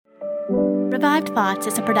Revived Thoughts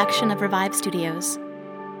is a production of Revive Studios.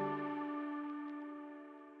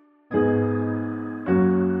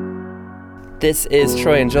 This is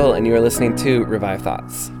Troy and Joel, and you are listening to Revive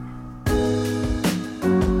Thoughts.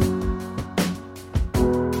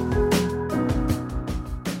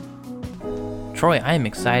 Troy, I am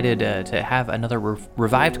excited to have another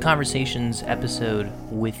Revived Conversations episode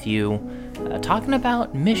with you, talking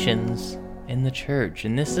about missions in the church.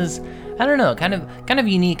 And this is, I don't know, kind of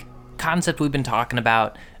unique concept we've been talking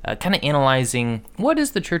about, kind of analyzing what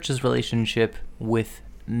is the church's relationship with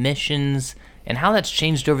missions and how that's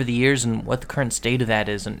changed over the years and what the current state of that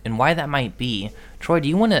is and why that might be. Troy, do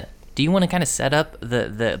you want to kind of set up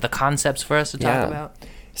the concepts for us to talk about?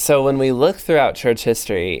 So when we look throughout church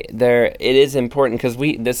history, it is important because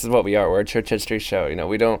this is what we are. We're a church history show. You know,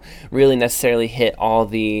 we don't really necessarily hit all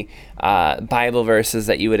the Bible verses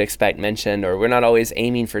that you would expect mentioned, or we're not always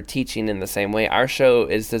aiming for teaching in the same way. Our show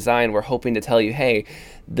is designed, we're hoping to tell you, hey,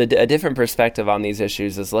 a different perspective on these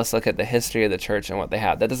issues is let's look at the history of the church and what they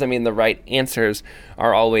have. That doesn't mean the right answers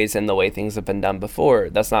are always in the way things have been done before.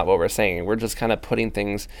 That's not what we're saying. We're just kind of putting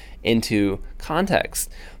things into context.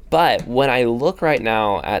 But when I look right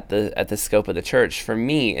now at the scope of the church, for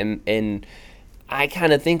me, and I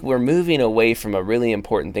kind of think we're moving away from a really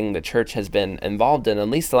important thing the church has been involved in at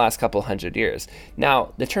least the last couple hundred years.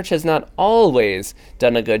 Now, the church has not always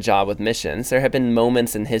done a good job with missions. There have been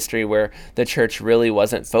moments in history where the church really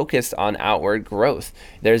wasn't focused on outward growth.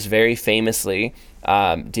 There's very famously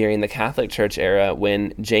during the Catholic Church era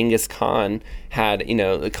when Genghis Khan had,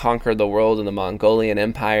 conquered the world in the Mongolian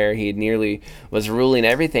Empire. He nearly was ruling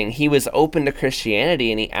everything. He was open to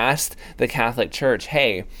Christianity, and he asked the Catholic Church,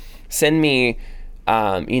 hey, send me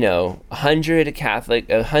 100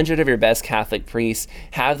 of your best Catholic priests,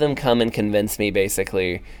 have them come and convince me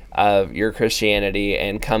basically of your Christianity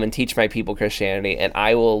and come and teach my people Christianity, and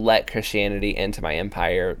I will let Christianity into my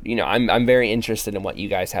empire. I'm very interested in what you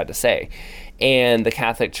guys had to say. And the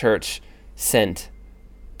Catholic Church sent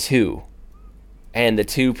 2. And the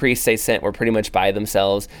 2 priests they sent were pretty much by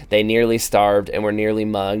themselves. They nearly starved and were nearly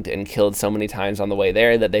mugged and killed so many times on the way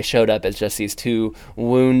there that they showed up as just these 2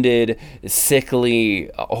 wounded,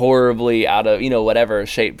 sickly, horribly out of, whatever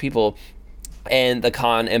shape people. And the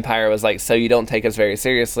Khan Empire was like, so you don't take us very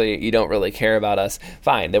seriously, you don't really care about us,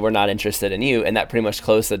 fine, they were not interested in you, and that pretty much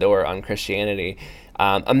closed the door on Christianity.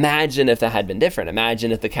 Imagine if that had been different.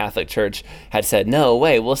 Imagine if the Catholic Church had said, no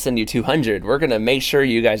way, we'll send you 200. We're going to make sure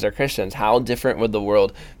you guys are Christians. How different would the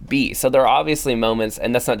world be? So there are obviously moments,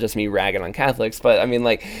 and that's not just me ragging on Catholics, but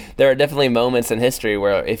there are definitely moments in history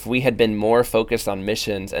where if we had been more focused on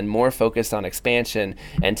missions and more focused on expansion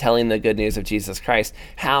and telling the good news of Jesus Christ,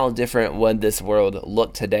 how different would this world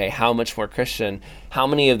look today? How much more Christian? How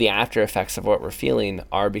many of the after effects of what we're feeling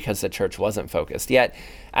are because the church wasn't focused? Yet,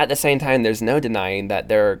 at the same time, there's no denying that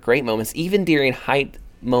there are great moments, even during height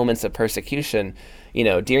moments of persecution,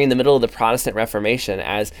 during the middle of the Protestant Reformation,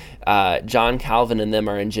 as John Calvin and them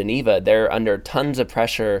are in Geneva, they're under tons of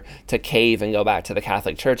pressure to cave and go back to the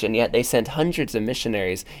Catholic Church, and yet they sent hundreds of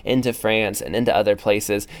missionaries into France and into other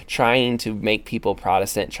places, trying to make people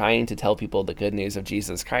Protestant, trying to tell people the good news of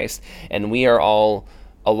Jesus Christ. And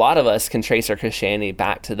a lot of us can trace our Christianity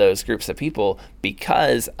back to those groups of people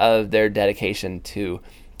because of their dedication to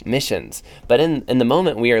missions. But in the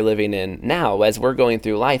moment we are living in now, as we're going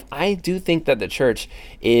through life, I do think that the church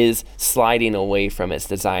is sliding away from its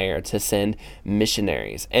desire to send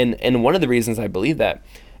missionaries. And one of the reasons I believe that,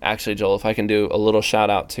 actually, Joel, if I can do a little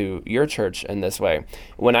shout out to your church in this way.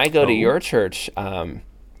 When I go to your church,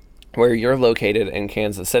 where you're located in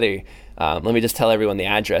Kansas City, let me just tell everyone the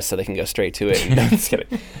address so they can go straight to it. No, I'm just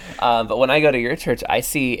kidding. But when I go to your church, I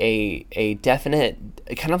see a definite,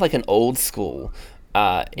 kind of like an old school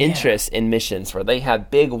interest in missions, where they have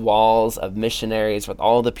big walls of missionaries with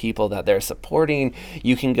all the people that they're supporting.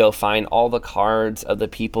 You can go find all the cards of the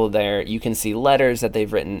people there. You can see letters that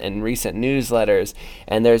they've written in recent newsletters,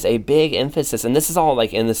 and there's a big emphasis, and this is all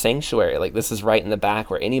like in the sanctuary, like this is right in the back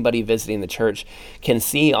where anybody visiting the church can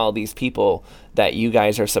see all these people that you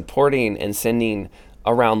guys are supporting and sending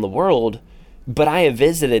around the world. But I have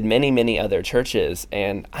visited many, many other churches,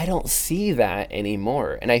 and I don't see that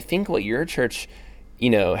anymore. And I think what your church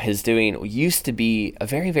is doing used to be a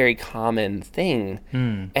very, very common thing.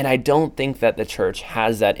 And I don't think that the church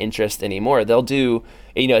has that interest anymore. They'll do,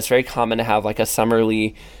 it's very common to have like a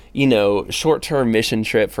summerly, short-term mission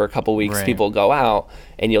trip for a couple weeks. Right. People go out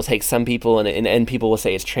and you'll take some people and people will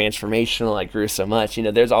say it's transformational, I grew so much.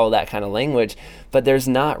 There's all that kind of language, but there's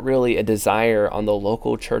not really a desire on the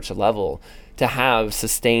local church level to have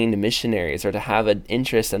sustained missionaries or to have an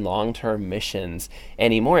interest in long-term missions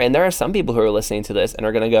anymore. And there are some people who are listening to this and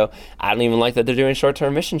are going to go, I don't even like that they're doing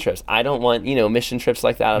short-term mission trips. I don't want, mission trips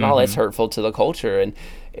like that at all. It's hurtful to the culture. And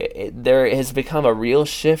there has become a real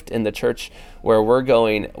shift in the church where we're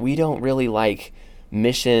going, we don't really like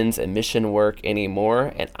missions and mission work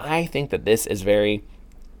anymore. And I think that this is very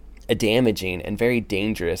damaging and very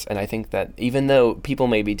dangerous. And I think that even though people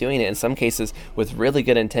may be doing it in some cases with really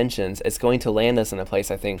good intentions, it's going to land us in a place,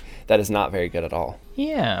 I think, that is not very good at all.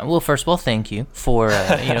 Yeah. Well, first of all, thank you for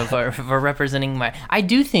for representing my. I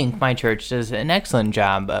do think my church does an excellent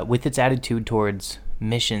job with its attitude towards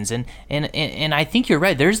missions, and I think you're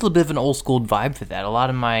right. There's a little bit of an old school vibe for that. A lot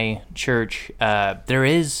of my church, there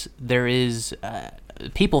is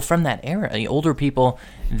people from that era, older people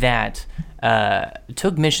that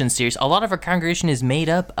took missions serious. A lot of our congregation is made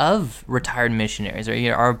up of retired missionaries,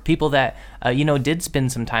 or are people that did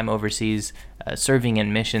spend some time overseas serving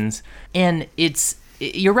in missions. And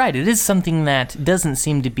you're right. It is something that doesn't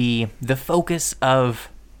seem to be the focus of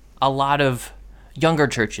a lot of younger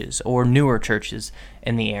churches or newer churches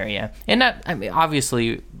in the area. And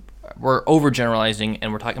obviously, we're overgeneralizing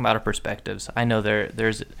and we're talking about our perspectives. I know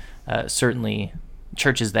there's certainly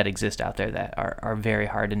churches that exist out there that are very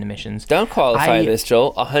hard into missions. Don't qualify this,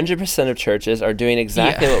 Joel. 100% of churches are doing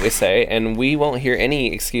exactly what we say, and we won't hear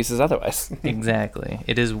any excuses otherwise. Exactly.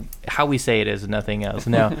 It is how we say it is, nothing else.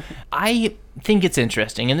 No, I think it's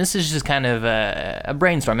interesting, and this is just kind of a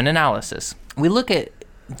brainstorm, an analysis. We look at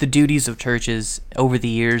the duties of churches over the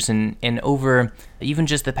years and over even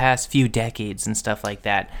just the past few decades and stuff like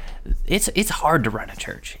that. It's hard to run a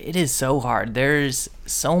church. It is so hard. There's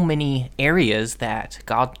so many areas that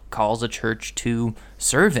God calls a church to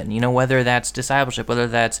serve in, whether that's discipleship, whether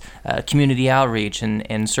that's community outreach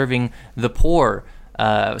and serving the poor,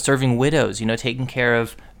 serving widows, taking care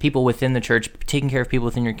of people within the church, taking care of people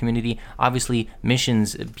within your community, obviously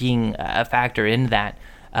missions being a factor in that.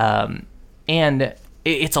 And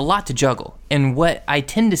it's a lot to juggle. And what I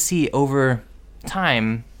tend to see over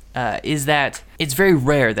time is that it's very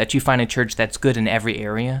rare that you find a church that's good in every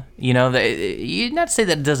area. Not to say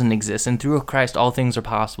that it doesn't exist, and through Christ all things are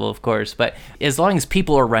possible, of course, but as long as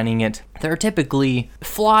people are running it, there are typically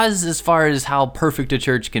flaws as far as how perfect a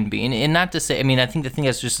church can be. And not to say, I think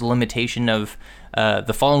that's just a limitation of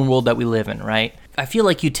the fallen world that we live in, right? I feel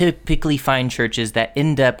like you typically find churches that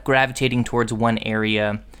end up gravitating towards one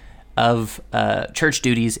area of church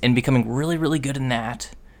duties and becoming really, really good in that.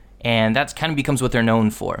 And that kind of becomes what they're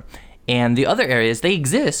known for. And the other areas, they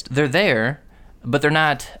exist, they're there, but they're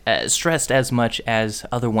not stressed as much as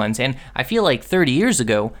other ones. And I feel like 30 years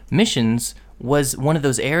ago, missions was one of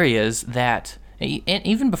those areas that, and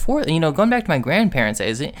even before, going back to my grandparents'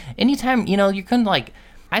 days, anytime, you're kind of like,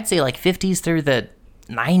 I'd say like 50s through the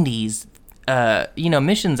 90s,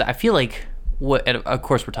 missions, I feel like, of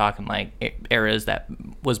course, we're talking like eras that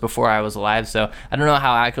was before I was alive, so I don't know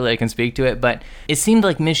how accurately I can speak to it, but it seemed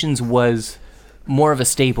like missions was more of a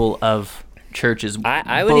staple of churches.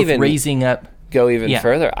 I would even raising up. Go even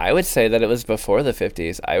further. I would say that it was before the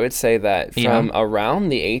 50s. I would say that from around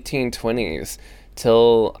the 1820s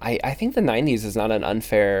till I think the 90s is not an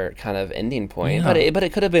unfair kind of ending point, but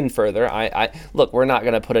it could have been further. I look, we're not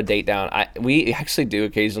going to put a date down. We actually do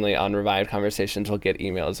occasionally on Revived Conversations. We'll get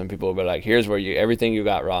emails and people will be like, "Here's where everything you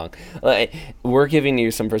got wrong." We're giving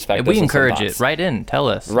you some perspective. We encourage it. Write in, tell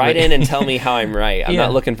us. Write in and tell me how I'm right. I'm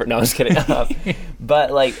not looking for. No, I'm just kidding.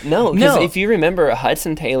 But no, because if you remember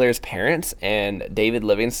Hudson Taylor's parents and David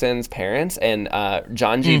Livingston's parents and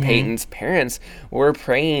John G. Paton's parents were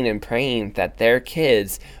praying that their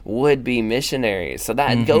kids would be missionaries. So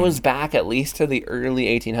that goes back at least to the early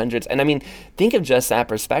 1800s. And think of just that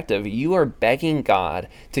perspective. You are begging God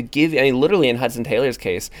to give, literally in Hudson Taylor's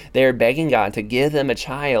case, they're begging God to give them a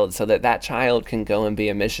child so that child can go and be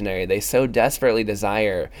a missionary. They so desperately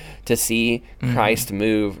desire to see Christ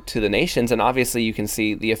move to the nations. And obviously you can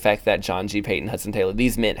see the effect that John G. Paton, Hudson Taylor,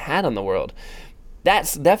 these men had on the world.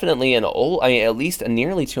 That's definitely an old, at least a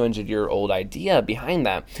nearly 200-year-old idea behind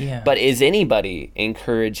that. Yeah. But is anybody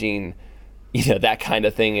encouraging, that kind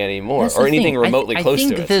of thing anymore, or anything remotely close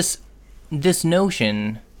to it? I think this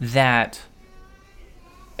notion that,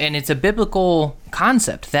 and it's a biblical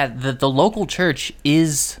concept, that the local church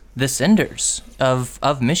is the senders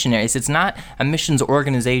of missionaries. It's not a missions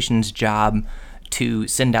organization's job to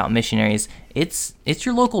send out missionaries. It's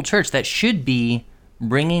your local church that should be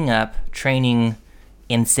bringing up, training,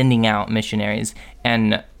 and sending out missionaries.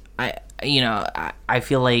 And I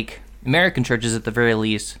feel like American churches, at the very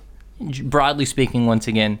least, broadly speaking, once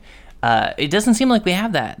again, it doesn't seem like we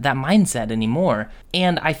have that mindset anymore.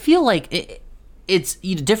 And I feel like it's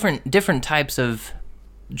different types of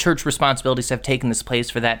church responsibilities have taken this place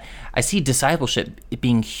for that. I see discipleship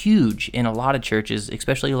being huge in a lot of churches,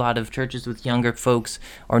 especially a lot of churches with younger folks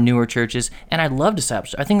or newer churches, and I love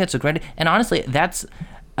discipleship. I think that's a great, and honestly, that's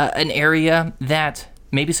an area that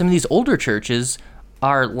maybe some of these older churches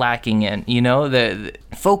are lacking in, the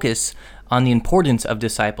focus on the importance of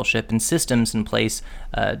discipleship and systems in place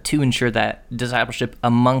to ensure that discipleship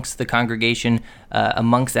amongst the congregation,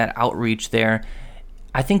 amongst that outreach there.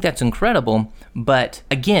 I think that's incredible, but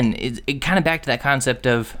again, it kind of back to that concept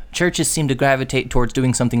of churches seem to gravitate towards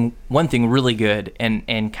doing one thing really good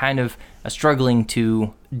and kind of struggling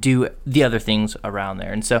to do the other things around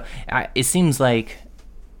there. And so it seems like,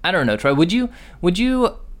 I don't know, Troy, would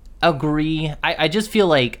you agree? I just feel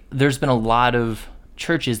like there's been a lot of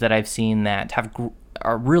churches that I've seen that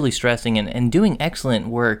are really stressing and doing excellent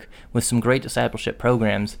work with some great discipleship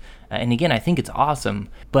programs. And again, I think it's awesome,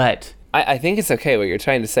 but I think it's okay. What you're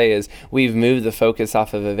trying to say is we've moved the focus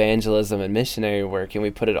off of evangelism and missionary work, and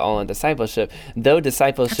we put it all on discipleship. Though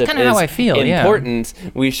discipleship is how I feel, important,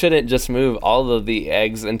 we shouldn't just move all of the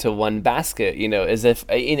eggs into one basket. As if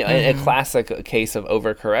a classic case of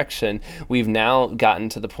overcorrection. We've now gotten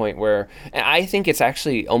to the point where, and I think it's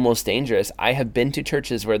actually almost dangerous. I have been to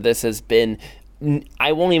churches where this has been,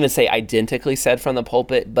 I won't even say identically said from the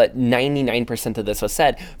pulpit, but 99% of this was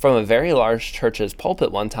said from a very large church's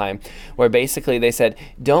pulpit one time, where basically they said,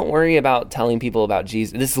 don't worry about telling people about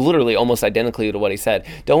Jesus. This is literally almost identically to what he said.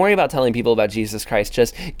 Don't worry about telling people about Jesus Christ.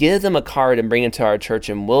 Just give them a card and bring it to our church,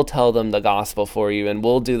 and we'll tell them the gospel for you, and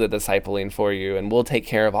we'll do the discipling for you, and we'll take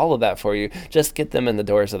care of all of that for you. Just get them in the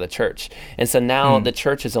doors of the church. And so now the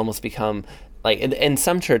church has almost become, like in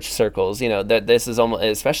some church circles, that this is almost,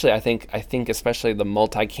 especially I think especially the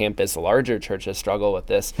multi-campus larger churches struggle with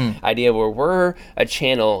this idea where we're a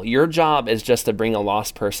channel. Your job is just to bring a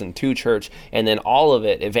lost person to church, and then all of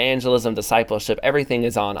it, evangelism, discipleship, everything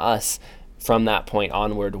is on us from that point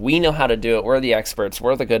onward. We know how to do it. We're the experts.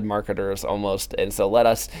 We're the good marketers almost, and so let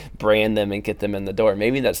us brand them and get them in the door.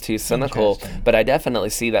 Maybe that's too cynical, but I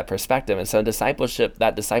definitely see that perspective. And so discipleship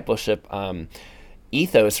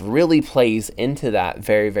ethos really plays into that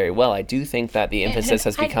very, very well. I do think that the emphasis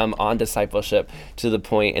has become on discipleship to the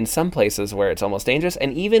point in some places where it's almost dangerous.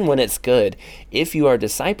 And even when it's good, if you are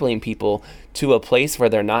discipling people to a place where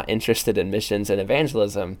they're not interested in missions and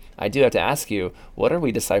evangelism, I do have to ask you, what are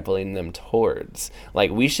we discipling them towards?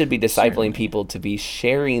 Like, we should be discipling people to be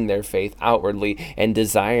sharing their faith outwardly and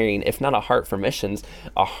desiring, if not a heart for missions,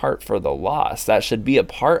 a heart for the lost. That should be a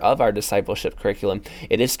part of our discipleship curriculum.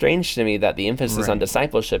 It is strange to me that the emphasis on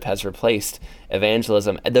discipleship has replaced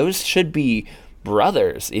evangelism. Those should be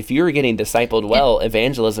brothers. If you're getting discipled well,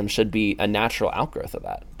 evangelism should be a natural outgrowth of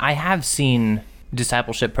that. I have seen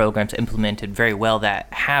discipleship programs implemented very well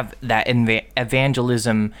that have that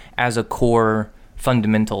evangelism as a core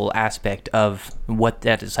fundamental aspect of what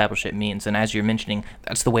that discipleship means. And as you're mentioning,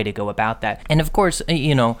 that's the way to go about that. And of course,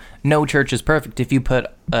 no church is perfect. If you put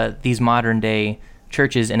these modern day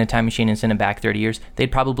churches in a time machine and send them back 30 years,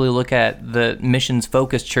 they'd probably look at the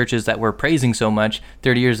missions-focused churches that we're praising so much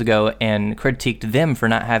 30 years ago and critiqued them for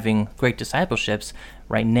not having great discipleships.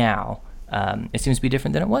 Right now, it seems to be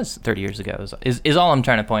different than it was 30 years ago, is all I'm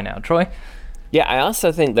trying to point out. Troy? Yeah, I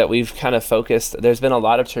also think that we've kind of focused, there's been a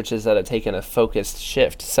lot of churches that have taken a focused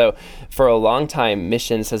shift. So for a long time,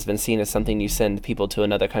 missions has been seen as something you send people to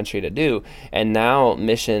another country to do. And now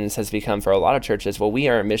missions has become, for a lot of churches, well, we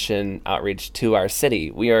are a mission outreach to our city.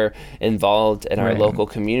 We are involved in our local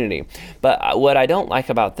community. But what I don't like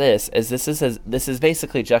about this is this is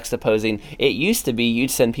basically juxtaposing. It used to be you'd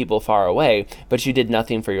send people far away, but you did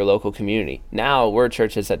nothing for your local community. Now we're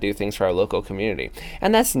churches that do things for our local community.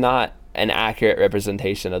 And that's not an accurate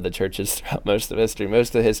representation of the churches throughout most of history. Most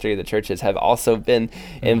of the history of the churches have also been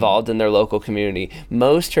involved in their local community.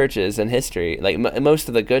 Most churches in history, like most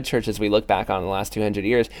of the good churches we look back on in the last 200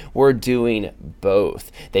 years, were doing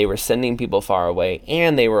both. They were sending people far away,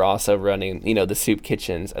 and they were also running, the soup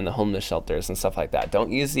kitchens and the homeless shelters and stuff like that.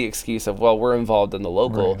 Don't use the excuse of, well, we're involved in the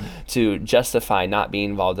local to justify not being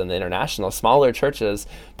involved in the international. Smaller churches,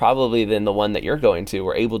 probably than the one that you're going to,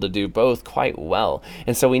 were able to do both quite well.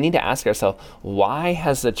 And so we need to ask ourselves, why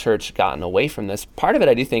has the church gotten away from this? Part of it,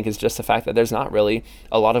 I do think, is just the fact that there's not really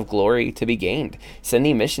a lot of glory to be gained.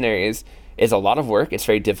 Sending missionaries is a lot of work. It's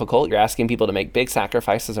very difficult. You're asking people to make big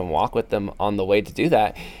sacrifices and walk with them on the way to do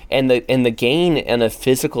that. And the gain in a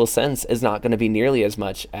physical sense is not going to be nearly as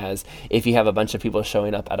much as if you have a bunch of people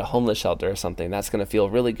showing up at a homeless shelter or something. That's going to feel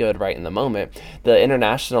really good right in the moment. The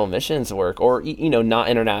international missions work, or, not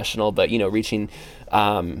international, but, reaching,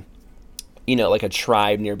 like a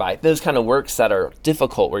tribe nearby. Those kind of works that are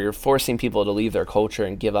difficult, where you're forcing people to leave their culture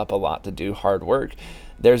and give up a lot to do hard work.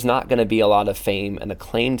 There's not going to be a lot of fame and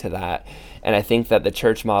acclaim to that. And I think that the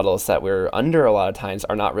church models that we're under a lot of times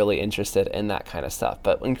are not really interested in that kind of stuff.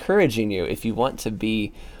 But encouraging you, if you want to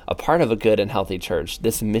be a part of a good and healthy church,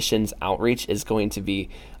 this missions outreach is going to be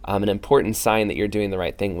an important sign that you're doing the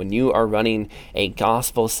right thing. When you are running a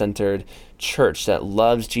gospel-centered church that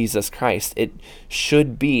loves Jesus Christ, it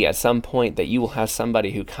should be at some point that you will have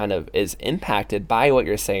somebody who kind of is impacted by what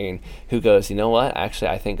you're saying, who goes, you know what, actually,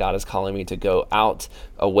 I think God is calling me to go out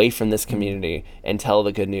away from this community and tell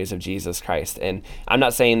the good news of Jesus Christ. And I'm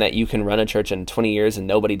not saying that you can run a church in 20 years and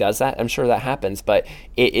nobody does that. I'm sure that happens, but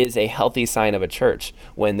it is a healthy sign of a church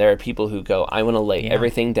when there are people who go, I want to lay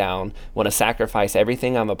everything down, want to sacrifice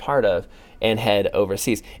everything I'm a part of, and head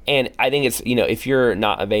overseas. And I think it's, if you're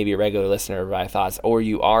not maybe a regular listener of Revived Thoughts, or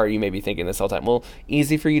you are, you may be thinking this all the time, well,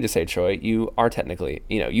 easy for you to say, Troy, you are technically,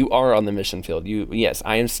 you are on the mission field. Yes,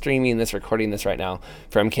 I am streaming this, recording this right now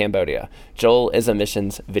from Cambodia. Joel is a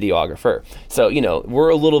missions videographer. So, we're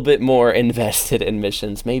a little bit more invested in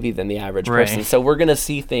missions maybe than the average person. So we're going to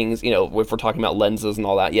see things, if we're talking about lenses and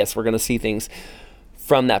all that, yes, we're going to see things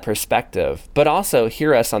from that perspective, but also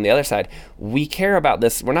hear us on the other side. We care about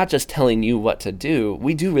this. We're not just telling you what to do.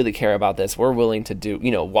 We do really care about this. We're willing to do,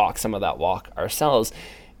 walk some of that walk ourselves.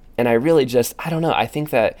 And I really I don't know. I think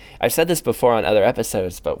that I've said this before on other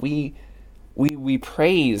episodes, but we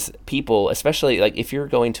praise people, especially like if you're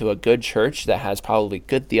going to a good church that has probably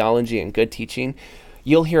good theology and good teaching,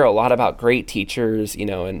 you'll hear a lot about great teachers,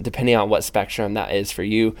 and depending on what spectrum that is for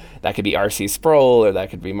you, that could be R.C. Sproul, or that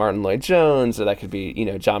could be Martin Lloyd-Jones, or that could be,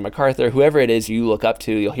 John MacArthur, whoever it is you look up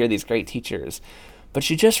to. You'll hear these great teachers, but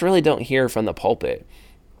you just really don't hear from the pulpit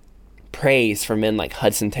praise for men like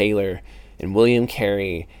Hudson Taylor and William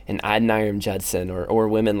Carey and Adoniram Judson, or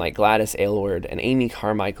women like Gladys Aylward and Amy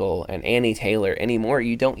Carmichael and Annie Taylor anymore.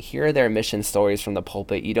 You don't hear their mission stories from the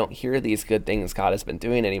pulpit. You don't hear these good things God has been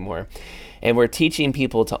doing anymore. And we're teaching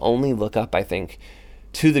people to only look up, I think,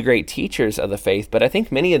 to the great teachers of the faith. But I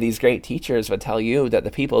think many of these great teachers would tell you that the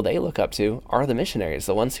people they look up to are the missionaries,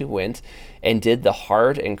 the ones who went and did the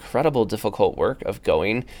hard, incredible, difficult work of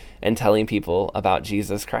going and telling people about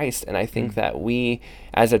Jesus Christ. And I think that we,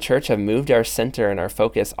 as a church, have moved our center and our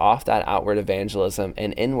focus off that outward evangelism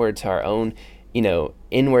and inward to our own,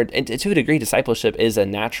 inward. And to a degree, discipleship is a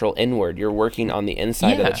natural inward. You're working on the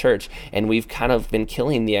inside of the church, and we've kind of been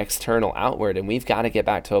killing the external outward, and we've got to get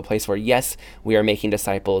back to a place where, yes, we are making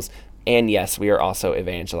disciples, and yes, we are also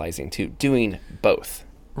evangelizing too, doing both.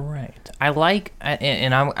 Right. I like,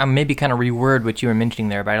 and I'm maybe kind of reword what you were mentioning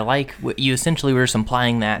there, but I like what you essentially were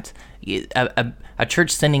implying, that a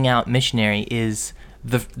church sending out missionary is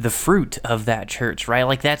the fruit of that church, right?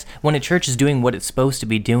 Like that's when a church is doing what it's supposed to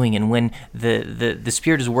be doing, and when the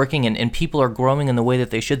Spirit is working and people are growing in the way that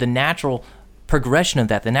they should, the natural progression of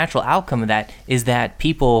that, the natural outcome of that is that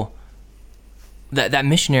people, that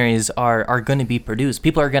missionaries are going to be produced.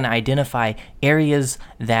 People are going to identify areas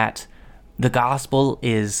that the gospel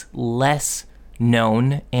is less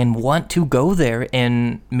known and want to go there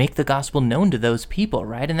and make the gospel known to those people,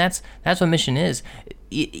 right? And that's what mission is.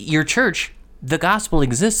 Your church, the gospel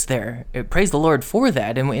exists there. Praise the Lord for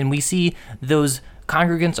that. And we see those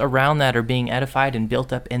congregants around that are being edified and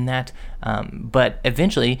built up in that. But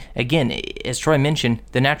eventually, again, as Troy mentioned,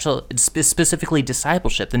 the natural, specifically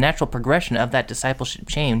discipleship, the natural progression of that discipleship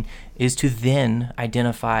chain is to then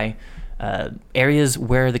identify areas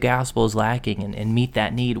where the gospel is lacking and meet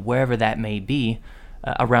that need, wherever that may be.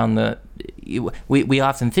 Around we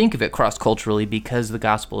often think of it cross-culturally because the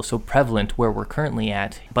gospel is so prevalent where we're currently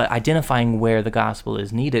at, but identifying where the gospel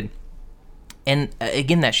is needed. And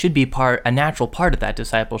again, that should be a natural part of that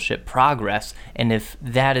discipleship progress. And if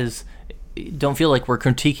that is, don't feel like we're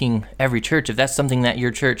critiquing every church. If that's something that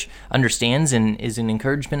your church understands and is an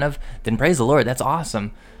encouragement of, then praise the Lord, that's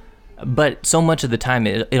awesome. But so much of the time,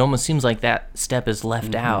 it almost seems like that step is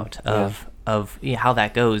left out of how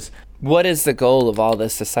that goes. What is the goal of all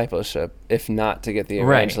this discipleship, if not to get the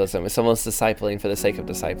evangelism? Right. It's almost discipling for the sake of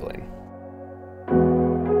discipling.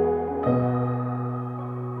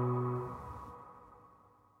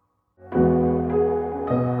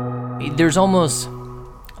 There's almost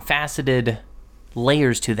faceted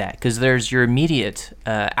layers to that, because there's your immediate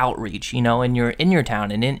outreach, in your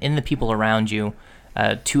town and in the people around you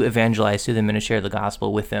to evangelize to them and to share the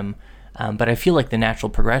gospel with them. But I feel like the natural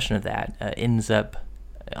progression of that ends up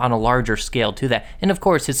on a larger scale to that. And of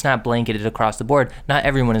course, it's not blanketed across the board. Not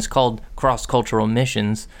everyone is called cross-cultural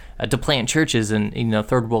missions to plant churches in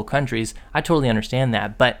third world countries. I totally understand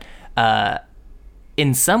that. But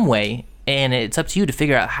in some way, And it's up to you to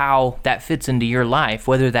figure out how that fits into your life,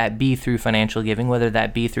 whether that be through financial giving, whether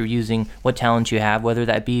that be through using what talents you have, whether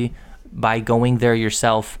that be by going there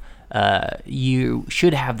yourself. You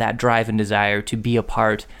should have that drive and desire to be a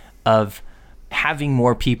part of having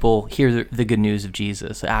more people hear the good news of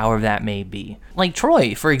Jesus, however that may be. Like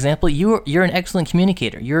Troy, for example, you're an excellent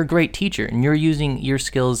communicator. You're a great teacher, and you're using your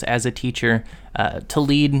skills as a teacher to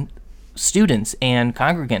lead students and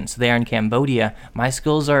congregants there in Cambodia. My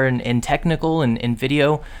skills are in technical and in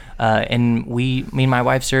video, and me and my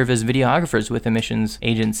wife serve as videographers with a missions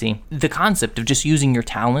agency. The concept of just using your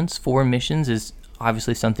talents for missions is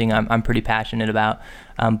obviously something I'm pretty passionate about,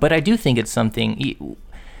 but I do think it's something,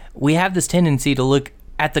 we have this tendency to look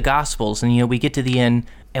at the Gospels and, we get to the end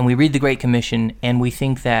and we read the Great Commission and we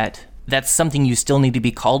think that that's something you still need to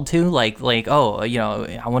be called to, like, oh,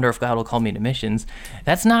 I wonder if God will call me to missions.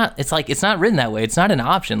 That's not, it's not written that way. It's not an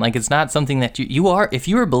option. Like, it's not something that you are, if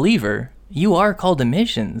you're a believer, you are called to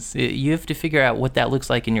missions. You have to figure out what that looks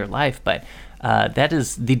like in your life, but that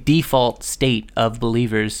is the default state of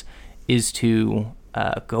believers, is to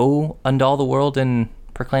go unto all the world and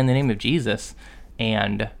proclaim the name of Jesus.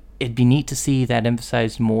 And it'd be neat to see that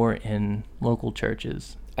emphasized more in local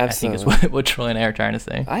churches. Absolutely. I think is what Troy and I are trying to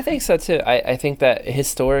say. I think so too. I think that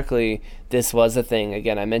historically this was a thing.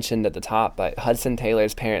 Again, I mentioned at the top, but Hudson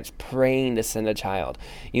Taylor's parents praying to send a child.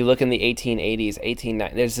 You look in the 1880s,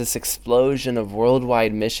 1890s, there's this explosion of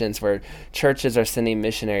worldwide missions where churches are sending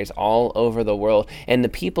missionaries all over the world, and the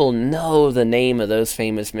people know the name of those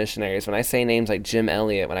famous missionaries. When I say names like Jim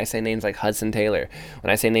Elliot, when I say names like Hudson Taylor,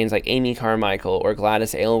 when I say names like Amy Carmichael or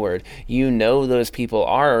Gladys Aylward, you know those people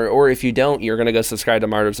are, or if you don't, you're going to go subscribe to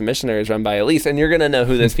Martyrs and Missionaries run by Elise, and you're going to know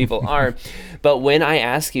who those people are. But when I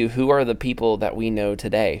ask you, who are the people that we know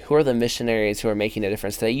today? Who are the missionaries who are making a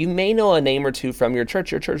difference today? You may know a name or two from your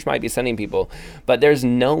church. Your church might be sending people, but there's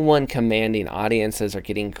no one commanding audiences or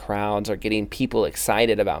getting crowds or getting people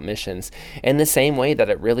excited about missions in the same way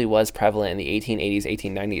that it really was prevalent in the 1880s,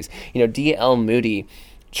 1890s. D.L. Moody,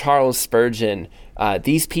 Charles Spurgeon,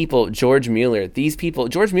 these people, George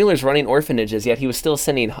Mueller's running orphanages, yet he was still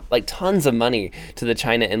sending like tons of money to the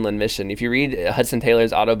China Inland Mission. If you read Hudson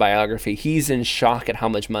Taylor's autobiography, he's in shock at how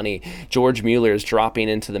much money George Mueller is dropping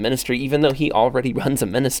into the ministry, even though he already runs a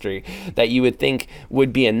ministry that you would think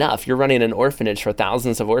would be enough. You're running an orphanage for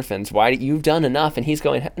thousands of orphans. You've done enough. And he's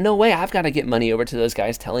going, no way, I've got to get money over to those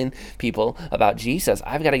guys telling people about Jesus.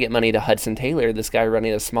 I've got to get money to Hudson Taylor, this guy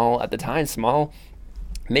running a small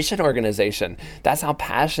mission organization. That's how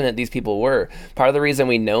passionate these people were. Part of the reason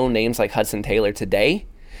we know names like Hudson Taylor today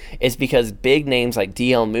is because big names like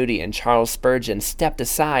D.L. Moody and Charles Spurgeon stepped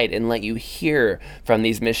aside and let you hear from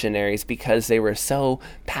these missionaries because they were so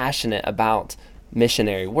passionate about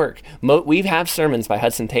missionary work. We have sermons by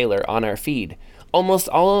Hudson Taylor on our feed. Almost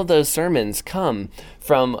all of those sermons come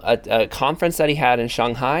from a conference that he had in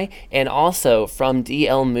Shanghai, and also from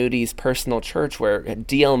D.L. Moody's personal church, where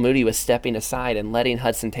D.L. Moody was stepping aside and letting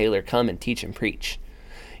Hudson Taylor come and teach and preach.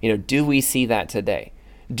 Do we see that today?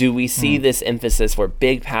 Do we see this emphasis where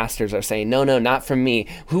big pastors are saying, no, not from me.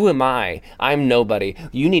 Who am I? I'm nobody.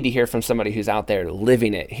 You need to hear from somebody who's out there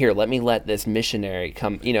living it. Here, let this missionary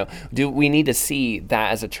come. Do we need to see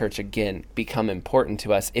that as a church again become important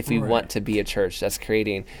to us if we want to be a church that's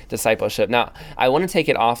creating discipleship? Now, I want to take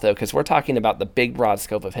it off though, because we're talking about the big broad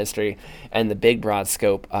scope of history and the big broad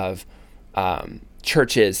scope of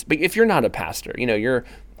churches. But if you're not a pastor, you're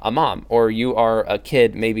a mom, or you are a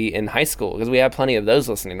kid maybe in high school, because we have plenty of those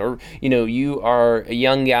listening, or you are a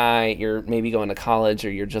young guy, you're maybe going to college, or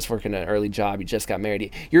you're just working an early job, you just got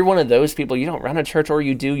married, you're one of those people, you don't run a church, or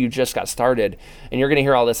you do, you just got started, and you're going to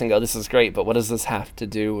hear all this and go, this is great, but what does this have to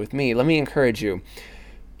do with me? Let me encourage you.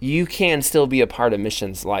 You can still be a part of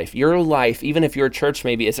missions life. Your life, even if your church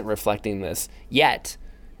maybe isn't reflecting this yet,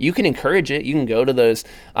 you can encourage it. You can go to those,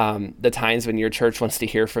 the times when your church wants to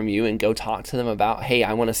hear from you and go talk to them about, hey,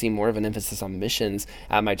 I want to see more of an emphasis on missions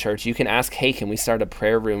at my church. You can ask, hey, can we start a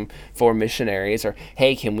prayer room for missionaries? Or,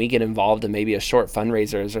 hey, can we get involved in maybe a short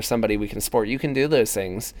fundraisers or somebody we can support? You can do those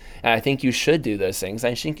things. And I think you should do those things.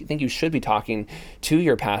 I think you should be talking to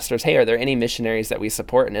your pastors. Hey, are there any missionaries that we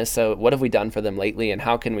support in this? So what have we done for them lately? And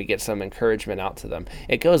how can we get some encouragement out to them?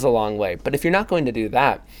 It goes a long way. But if you're not going to do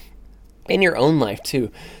that, in your own life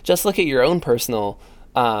too, just look at your own personal,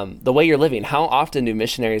 the way you're living. How often do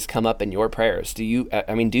missionaries come up in your prayers? Do you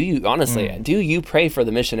honestly, do you pray for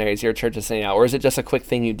the missionaries your church is sending out? Or is it just a quick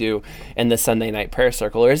thing you do in the Sunday night prayer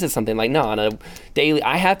circle? Or is it something like, no, on a daily,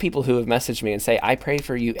 I have people who have messaged me and say, I pray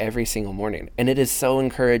for you every single morning. And it is so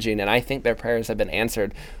encouraging. And I think their prayers have been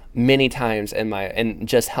answered many times in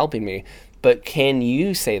just helping me But can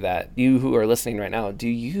you say that, you who are listening right now, do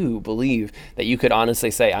you believe that you could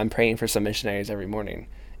honestly say, I'm praying for some missionaries every morning?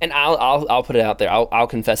 And I'll put it out there. I'll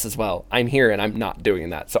confess as well. I'm here and I'm not doing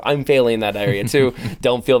that. So I'm failing in that area too.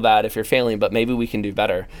 Don't feel bad if you're failing, but maybe we can do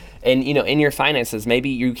better. And, in your finances, maybe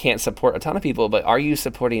you can't support a ton of people, but are you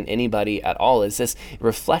supporting anybody at all? Is this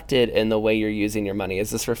reflected in the way you're using your money? Is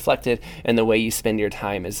this reflected in the way you spend your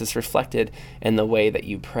time? Is this reflected in the way that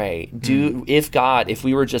you pray? If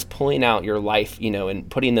we were just pulling out your life, and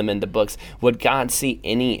putting them into books, would God see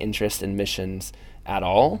any interest in missions at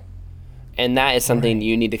all? And that is something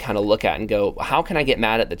you need to kind of look at and go, how can I get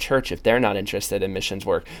mad at the church if they're not interested in missions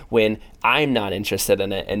work when I'm not interested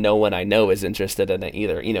in it and no one I know is interested in it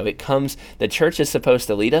either? The church is supposed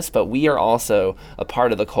to lead us, but we are also a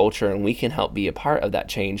part of the culture, and we can help be a part of that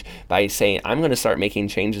change by saying, I'm going to start making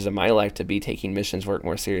changes in my life to be taking missions work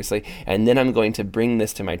more seriously. And then I'm going to bring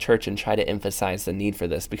this to my church and try to emphasize the need for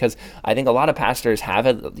this, because I think a lot of pastors have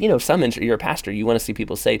some interest. You're a pastor, you want to see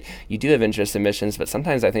people saved. You do have interest in missions, but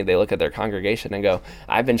sometimes I think they look at their congregation and go,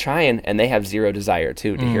 I've been trying, and they have zero desire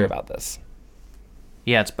to hear about this.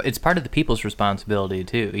 Yeah, it's part of the people's responsibility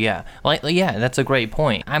too. Yeah, that's a great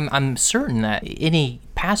point. I'm certain that any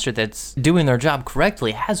pastor that's doing their job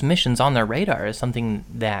correctly has missions on their radar as something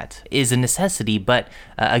that is a necessity. But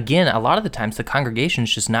again, a lot of the times the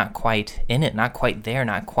congregation's just not quite in it, not quite there,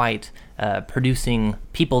 not quite producing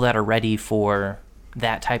people that are ready for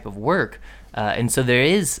that type of work. And so there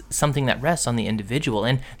is something that rests on the individual,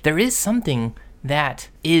 and there is something that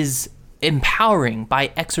is empowering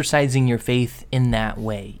by exercising your faith in that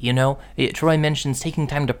way. Troy mentions taking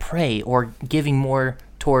time to pray or giving more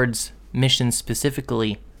towards missions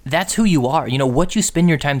specifically. That's who you are. What you spend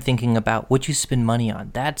your time thinking about, what you spend money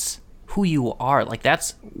on, that's who you are.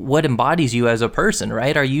 That's what embodies you as a person,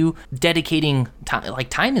 right? Are you dedicating time?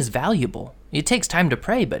 Time is valuable. It takes time to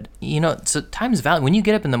pray, but so time is valuable. When you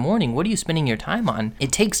get up in the morning, what are you spending your time on?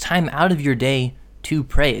 It takes time out of your day to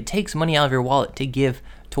pray. It takes money out of your wallet to give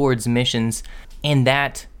towards missions, and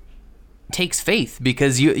that takes faith,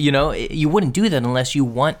 because you wouldn't do that unless you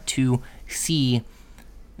want to see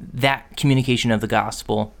that communication of the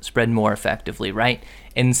gospel spread more effectively, right?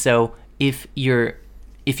 And so if you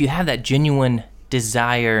have that genuine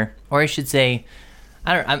desire, or I should say,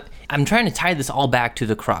 I'm trying to tie this all back to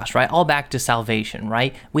the cross, right? All back to salvation,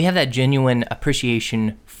 right? We have that genuine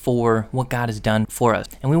appreciation for what God has done for us,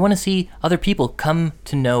 and we want to see other people come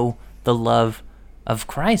to know the love of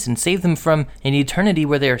Christ and save them from an eternity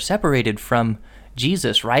where they are separated from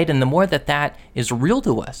Jesus, right? And the more that is real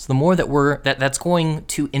to us, the more that that's going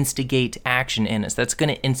to instigate action in us. That's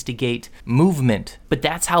going to instigate movement. But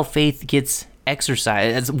that's how faith gets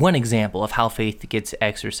exercised. That's one example of how faith gets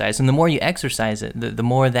exercised. And the more you exercise it, the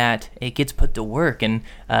more that it gets put to work and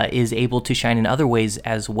is able to shine in other ways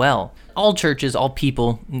as well. All churches, all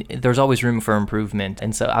people, there's always room for improvement.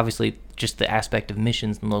 And so obviously just the aspect of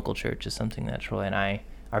missions in the local church is something that Troy and I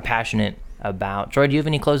are passionate about. Troy, do you have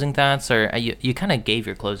any closing thoughts? Or you kind of gave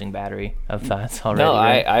your closing battery of thoughts already. No,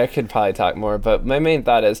 right? I could probably talk more, but my main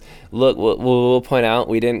thought is, look, we'll point out,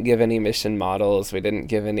 we didn't give any mission models. We didn't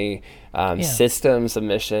give any systems of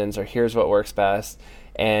missions, or here's what works best.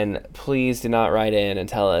 And please do not write in and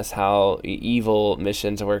tell us how evil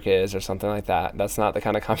missions work is or something like that. That's not the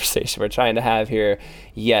kind of conversation we're trying to have here.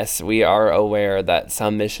 Yes, we are aware that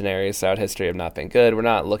some missionaries throughout history have not been good. We're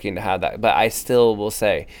not looking to have that. But I still will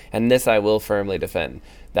say, and this I will firmly defend,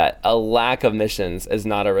 that a lack of missions is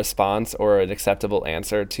not a response or an acceptable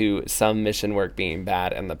answer to some mission work being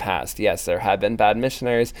bad in the past. Yes, there have been bad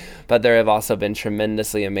missionaries, but there have also been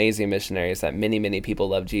tremendously amazing missionaries that many, many people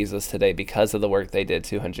love Jesus today because of the work they did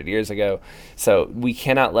 200 years ago. So we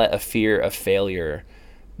cannot let a fear of failure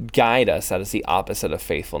guide us. That is the opposite of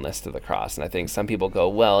faithfulness to the cross. And I think some people go,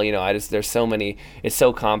 well, there's so many, it's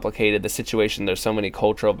so complicated, the situation, there's so many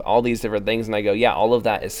cultural, all these different things. And I go, yeah, all of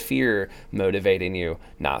that is fear motivating you,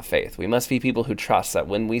 not faith. We must be people who trust that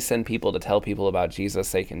when we send people to tell people about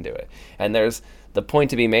Jesus, they can do it. And there's the point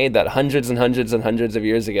to be made that hundreds and hundreds and hundreds of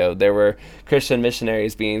years ago, there were Christian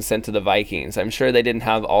missionaries being sent to the Vikings. I'm sure they didn't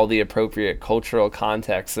have all the appropriate cultural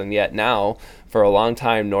context, and yet now, for a long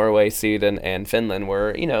time, Norway, Sweden, and Finland were,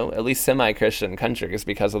 at least semi-Christian countries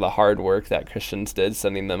because of the hard work that Christians did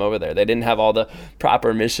sending them over there. They didn't have all the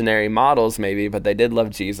proper missionary models, maybe, but they did love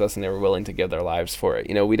Jesus, and they were willing to give their lives for it.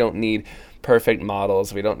 We don't need perfect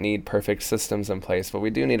models. We don't need perfect systems in place, but we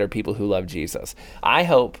do need our people who love Jesus. I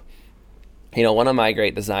hope, one of my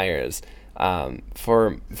great desires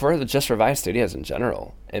for just Revive Studios in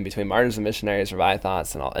general, and between Martyrs and Missionaries, Revive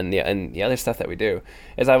Thoughts, and all, and the other stuff that we do,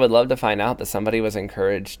 is I would love to find out that somebody was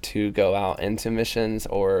encouraged to go out into missions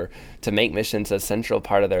or to make missions a central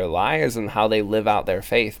part of their lives and how they live out their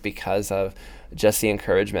faith because of just the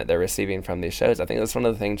encouragement they're receiving from these shows. I think that's one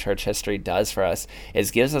of the things church history does for us, is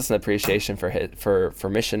gives us an appreciation for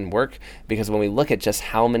mission work, because when we look at just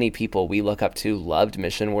how many people we look up to loved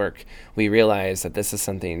mission work, we realize that this is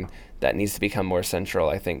something that needs to become more central,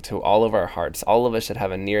 I think, to all of our hearts. All of us should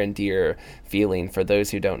have a near and dear feeling for those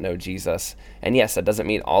who don't know Jesus. And yes, that doesn't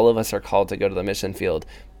mean all of us are called to go to the mission field,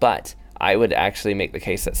 but I would actually make the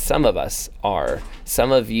case that some of us are.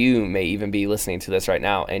 Some of you may even be listening to this right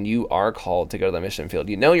now, and you are called to go to the mission field.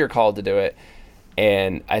 You know you're called to do it,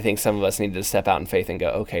 and I think some of us need to step out in faith and go,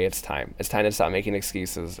 okay, it's time. It's time to stop making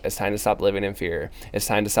excuses. It's time to stop living in fear. It's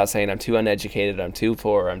time to stop saying, I'm too uneducated, I'm too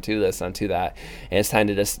poor, I'm too this, I'm too that. And it's time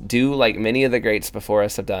to just do like many of the greats before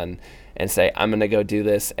us have done and say, I'm going to go do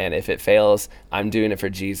this, and if it fails, I'm doing it for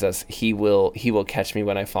Jesus. He will catch me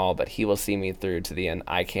when I fall, but he will see me through to the end.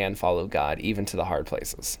 I can follow God, even to the hard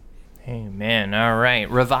places. Amen. All right.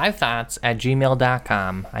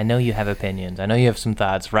 ReviveThoughts@gmail.com. I know you have opinions. I know you have some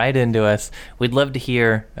thoughts. Write into us. We'd love to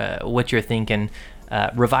hear what you're thinking.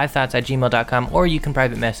 ReviveThoughts@gmail.com, or you can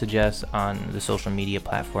private message us on the social media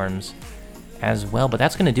platforms as well. But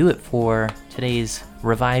that's going to do it for today's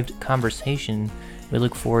Revived Conversation. We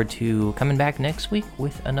look forward to coming back next week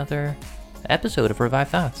with another episode of Revive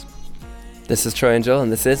Thoughts. This is Troy and Joel,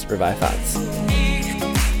 and this is Revive Thoughts.